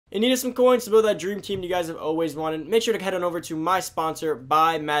And needed some coins to build that dream team you guys have always wanted. Make sure to head on over to my sponsor,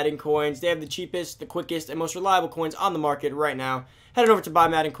 Buy Madden Coins. They have the cheapest, the quickest, and most reliable coins on the market right now. Head on over to Buy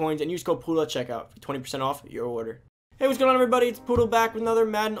Madden Coins and use code Poodle at checkout for 20% off your order. Hey, what's going on, everybody? It's Poodle back with another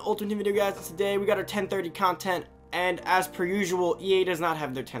Madden Ultimate Team video, guys. Today we got our 1030 content, and as per usual, EA does not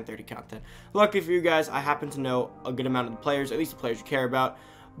have their 1030 content. Luckily for you guys, I happen to know a good amount of the players, at least the players you care about.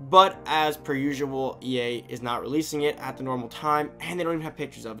 But as per usual, EA is not releasing it at the normal time, and they don't even have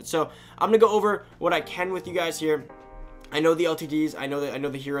pictures of it. So I'm gonna go over what I can with you guys here. I know the LTDs, I know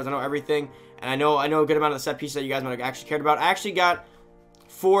the heroes, I know everything, and I know a good amount of the set pieces that you guys might have actually cared about. I actually got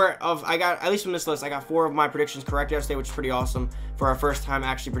at least from this list, I got 4 of my predictions correct yesterday, which is pretty awesome for our first time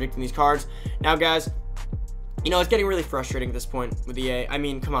actually predicting these cards. Now, guys, you know, it's getting really frustrating at this point with EA. I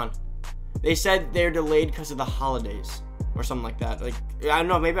mean, come on. They said they're delayed because of the holidays or something like that. Like, I don't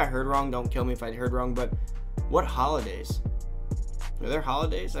know, maybe I heard wrong. Don't kill me if I heard wrong, but what holidays? Are there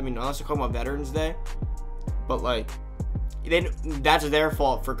holidays? I mean, unless they're calling about Veterans Day, but like, that's their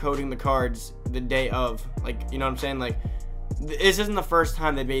fault for coding the cards the day of. Like, you know what I'm saying? Like, this isn't the first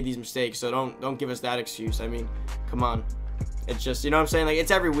time they made these mistakes, so don't give us that excuse. I mean, come on. It's just, you know what I'm saying? Like,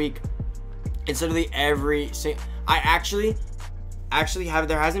 it's every week. It's literally I actually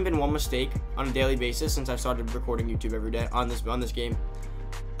there hasn't been one mistake on a daily basis since I started recording YouTube every day on this game.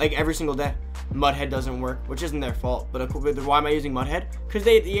 Like, every single day. Mudhead doesn't work, which isn't their fault. But why am I using Mudhead? Because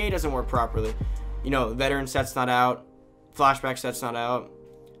the EA doesn't work properly. You know, veteran set's not out. Flashback set's not out.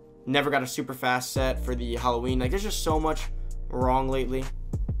 Never got a super fast set for the Halloween. Like, there's just so much wrong lately.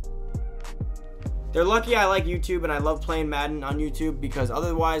 They're lucky I like YouTube and I love playing Madden on YouTube, because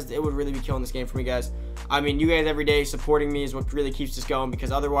otherwise it would really be killing this game for me, guys. I mean, you guys every day supporting me is what really keeps this going, because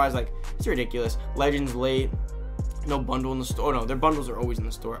otherwise, like, it's ridiculous. Legends late, no bundle in the store. Oh no, their bundles are always in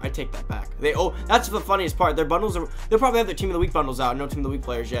the store. I take that back. That's the funniest part. Their bundles they'll probably have their Team of the Week bundles out. No Team of the Week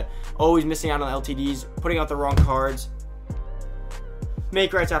players yet. Always missing out on the LTDs, putting out the wrong cards.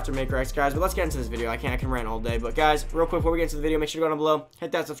 Make rights after make rights, guys. But let's get into this video. I can rant all day. But guys, real quick before we get into the video, make sure to go down below,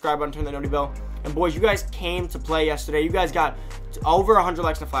 hit that subscribe button, turn that noty bell. And boys, you guys came to play yesterday. You guys got over 100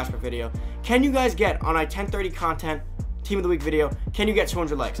 likes in a flashback video. Can you guys get on a 1030 content Team of the Week video? Can you get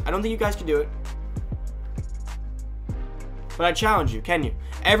 200 likes? I don't think you guys can do it, but I challenge you. Can you?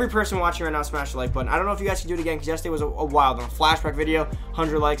 Every person watching right now, smash the like button. I don't know if you guys can do it again, because yesterday was a wild on a flashback video.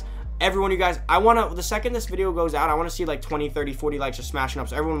 100 likes. Everyone, you guys, the second this video goes out, I want to see like 20, 30, 40 likes just smashing up,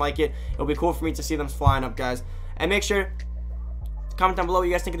 so everyone like it. It'll be cool for me to see them flying up, guys. And make sure to comment down below what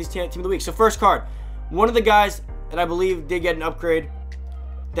you guys think of these Team of the Week. So first card, one of the guys that I believe did get an upgrade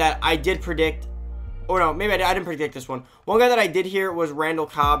that I did predict, or no, maybe I didn't predict this one. One guy that I did hear was Randall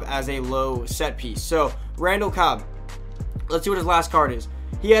Cobb as a low set piece. So Randall Cobb, let's see what his last card is.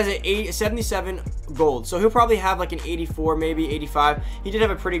 He has a 77 gold, so he'll probably have like an 84, maybe 85. He did have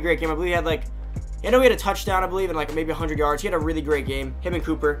a pretty great game. I believe he had like, I know he had a touchdown, I believe, and like maybe 100 yards. He had a really great game. Him and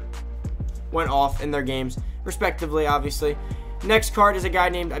Cooper went off in their games, respectively, obviously. Next card is a guy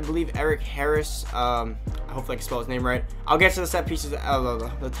named, I believe, Eric Harris. Hopefully I can spell his name right. I'll get to the set pieces,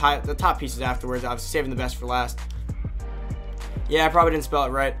 the top pieces afterwards. Obviously saving the best for last. Yeah, I probably didn't spell it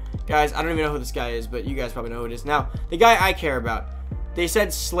right. Guys, I don't even know who this guy is, but you guys probably know who it is. Now, the guy I care about. They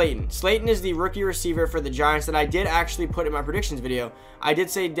said Slayton. Slayton is the rookie receiver for the Giants that I did actually put in my predictions video. I did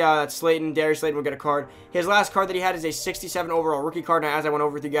say that Derrick Slayton will get a card. His last card that he had is a 67 overall rookie card. Now, as I went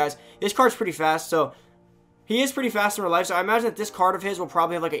over with you guys, this card's pretty fast, so he is pretty fast in real life. So I imagine that this card of his will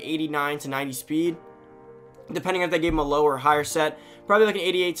probably have like an 89 to 90 speed, depending if they gave him a low or higher set. Probably like an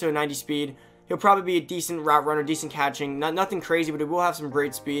 88 to a 90 speed. He'll probably be a decent route runner, decent catching. Nothing crazy, but he will have some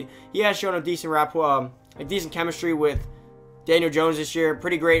great speed. He has shown a decent decent chemistry with Daniel Jones this year.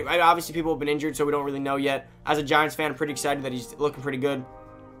 Pretty great. Obviously, people have been injured, so we don't really know yet. As a Giants fan, I'm pretty excited that he's looking pretty good.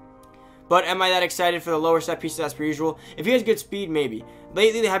 But am I that excited for the lower set pieces as per usual? If he has good speed, maybe.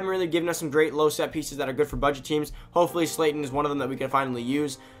 Lately, they haven't really given us some great low set pieces that are good for budget teams. Hopefully, Slayton is one of them that we can finally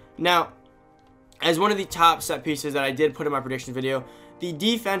use. Now, as one of the top set pieces that I did put in my prediction video, the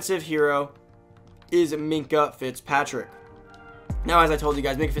defensive hero is Minkah Fitzpatrick. Now, as I told you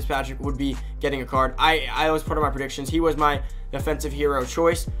guys, Minkah Fitzpatrick would be getting a card. I was part of my predictions. He was my defensive hero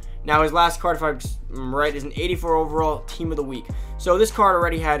choice. Now, his last card, if I'm right, is an 84 overall Team of the Week. So this card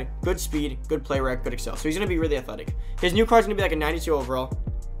already had good speed, good play rec, good excel. So he's going to be really athletic. His new card's going to be like a 92 overall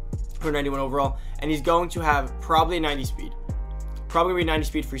or 91 overall, and he's going to have probably a 90 speed. Probably going to be 90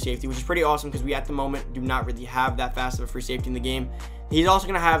 speed free safety, which is pretty awesome because we at the moment do not really have that fast of a free safety in the game. He's also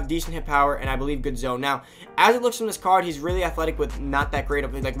going to have decent hit power and I believe good zone. Now, as it looks from this card, he's really athletic with not that great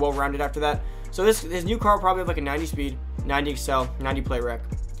of, like, well-rounded after that. So his new card will probably have like a 90 speed, 90 excel, 90 play rec.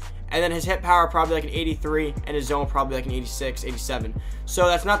 And then his hit power probably like an 83, and his zone probably like an 86, 87. So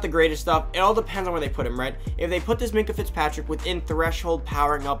that's not the greatest stuff. It all depends on where they put him, right? If they put this Minkah Fitzpatrick within threshold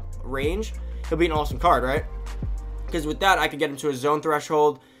powering up range, he'll be an awesome card, right? Because with that, I could get him to a zone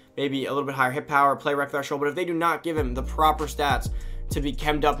threshold, maybe a little bit higher hit power, play rec threshold. But if they do not give him the proper stats to be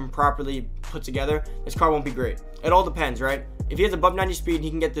chemmed up and properly put together, this card won't be great. It all depends, right? If he has above 90 speed and he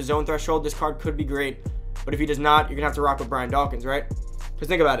can get the zone threshold, this card could be great. But if he does not, you're going to have to rock with Brian Dawkins, right? Because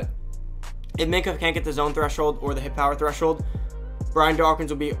think about it. If Minkah can't get the zone threshold or the hit power threshold, Brian Dawkins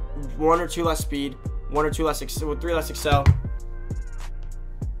will be 1 or 2 less speed, 1 or 2 less, 3 less excel,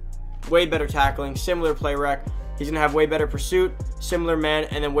 way better tackling, similar play rec. He's going to have way better pursuit, similar man,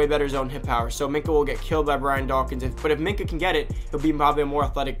 and then way better zone hit power. So Minkah will get killed by Brian Dawkins. But if Minkah can get it, he'll be probably a more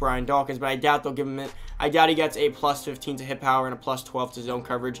athletic Brian Dawkins. But I doubt they'll give him it. I doubt he gets a plus 15 to hit power and a plus 12 to zone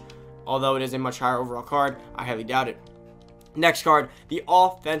coverage. Although it is a much higher overall card, I highly doubt it. Next card, the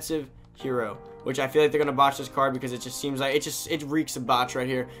offensive hero, which I feel like they're going to botch this card because it just seems like it reeks of botch right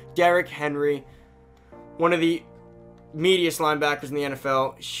here. Derrick Henry, one of the meatiest linebackers in the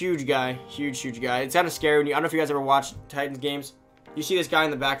NFL. Huge guy. Huge guy. It's kind of scary when I don't know if you guys ever watched Titans games. You see this guy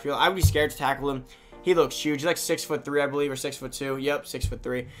in the backfield. I would be scared to tackle him. He looks huge. He's like 6'3", I believe, or 6'2". Yep,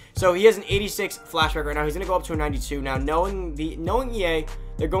 6'3". So he has an 86 flashback right now. He's going to go up to a 92. Now, knowing EA,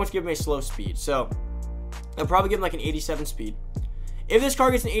 they're going to give him a slow speed. So they'll probably give him like an 87 speed. If this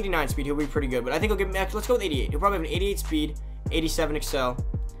card gets an 89 speed, he'll be pretty good. But I think he'll give him, let's go with 88. He'll probably have an 88 speed, 87 excel,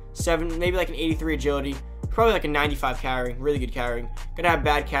 maybe like an 83 agility, probably like a 95 carry, really good carrying. Gonna have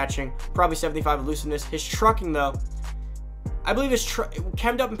bad catching, probably 75 elusiveness. His trucking though, I believe his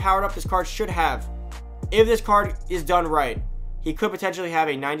chemmed up and powered up this card should have, if this card is done right, he could potentially have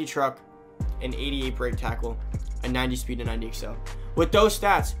a 90 truck, an 88 break tackle, a 90 speed, and 90 excel. With those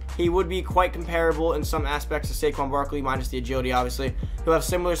stats, he would be quite comparable in some aspects to Saquon Barkley, minus the agility, obviously. He'll have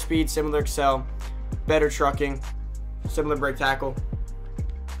similar speed, similar excel, better trucking, similar break tackle.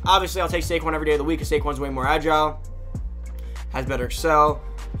 Obviously, I'll take Saquon every day of the week because Saquon's way more agile, has better excel,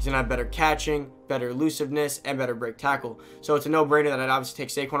 he's going to have better catching, better elusiveness, and better break tackle. So it's a no-brainer that I'd obviously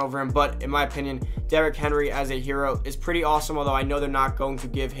take Saquon over him. But in my opinion, Derrick Henry as a hero is pretty awesome, although I know they're not going to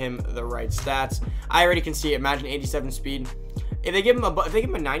give him the right stats. I already can see it. Imagine 87 speed. If they give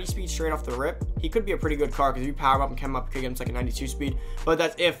him a 90 speed straight off the rip, he could be a pretty good card because if you power him up and chem him up, you could get him to like a 92 speed. But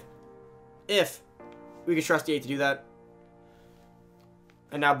that's if we could trust the 8 to do that.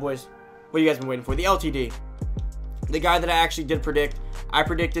 And now, boys, what have you guys been waiting for? The LTD. The guy that I actually did predict. I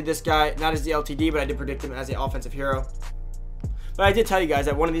predicted this guy, not as the LTD, but I did predict him as the offensive hero. But I did tell you guys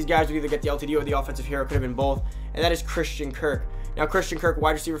that one of these guys would either get the LTD or the offensive hero. Could have been both. And that is Christian Kirk. Now, Christian Kirk,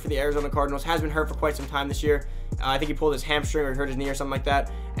 wide receiver for the Arizona Cardinals, has been hurt for quite some time this year. I think he pulled his hamstring or hurt his knee or something like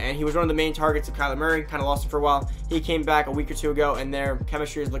that. And he was one of the main targets of Kyler Murray. Kind of lost him for a while. He came back a week or two ago, and their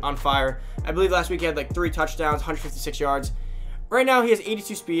chemistry is on fire. I believe last week he had like 3 touchdowns, 156 yards. Right now, he has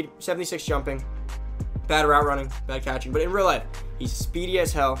 82 speed, 76 jumping. Bad route running, bad catching. But in real life, he's speedy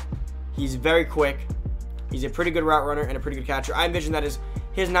as hell. He's very quick. He's a pretty good route runner and a pretty good catcher. I envision that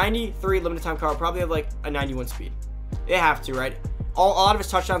his 93 limited time car will probably have like a 91 speed. They have to, right? A lot of his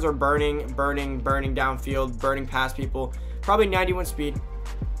touchdowns are burning downfield, burning past people. Probably 91 speed,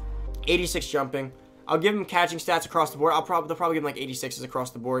 86 jumping. I'll give him catching stats across the board. They'll probably give him like 86s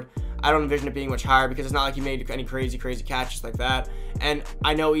across the board. I don't envision it being much higher because it's not like he made any crazy catches like that. And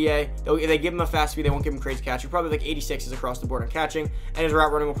I know EA, if they give him a fast speed, they won't give him crazy catches. Probably like 86s across the board on catching. And his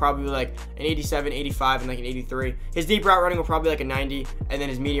route running will probably be like an 87, 85, and like an 83. His deep route running will probably be like a 90. And then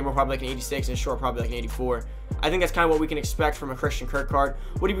his medium will probably like an 86. And his short probably like an 84. I think that's kind of what we can expect from a Christian Kirk card.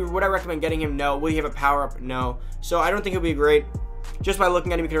 Would I recommend getting him? No. Will he have a power up? No. So I don't think he'll be great. Just by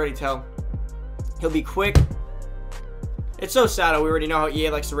looking at him, you can already tell. He'll be quick. It's so sad. We already know how EA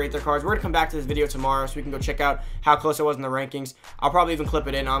likes to rate their cards. We're going to come back to this video tomorrow so we can go check out how close I was in the rankings. I'll probably even clip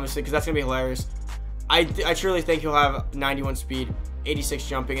it in, honestly, because that's going to be hilarious. I truly think he'll have 91 speed, 86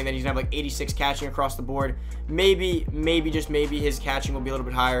 jumping, and then he's going to have like 86 catching across the board. Maybe, just maybe his catching will be a little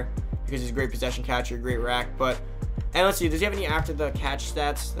bit higher because he's a great possession catcher, great rack. And let's see, does he have any after the catch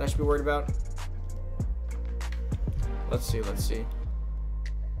stats that I should be worried about? Let's see.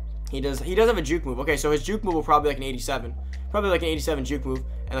 He does have a juke move. Okay, so his juke move will probably be like an 87. Probably like an 87 juke move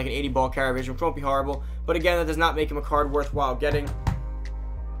and like an 80 ball carry vision, which won't be horrible. But again, that does not make him a card worthwhile getting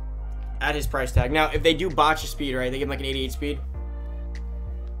at his price tag. Now, if they do botch his speed, right, they give him like an 88 speed,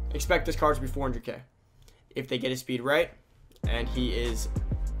 expect this card to be 400k. If they get his speed right and he is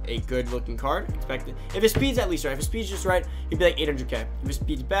a good looking card, expect it. If his speed's at least right, if his speed's just right, he'd be like 800k. If his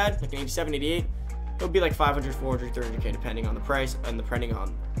speed's bad, like an 87, 88, it'll be like 500, 400, 300k depending on the price and depending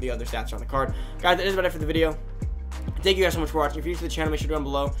on the other stats on the card. Guys, that is about it for the video. Thank you guys so much for watching. If you're new to the channel, make sure to go down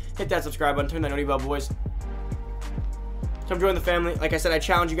below, hit that subscribe button, turn that notification bell, boys. Come join the family. Like I said, I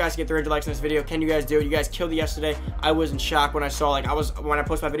challenge you guys to get 300 likes on this video. Can you guys do it? You guys killed it yesterday. I was in shock when I saw, like, when I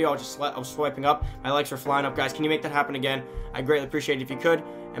posted my video, I was swiping up. My likes were flying up, guys. Can you make that happen again? I greatly appreciate it if you could.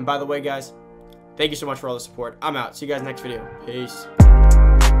 And by the way, guys, thank you so much for all the support. I'm out. See you guys next video. Peace.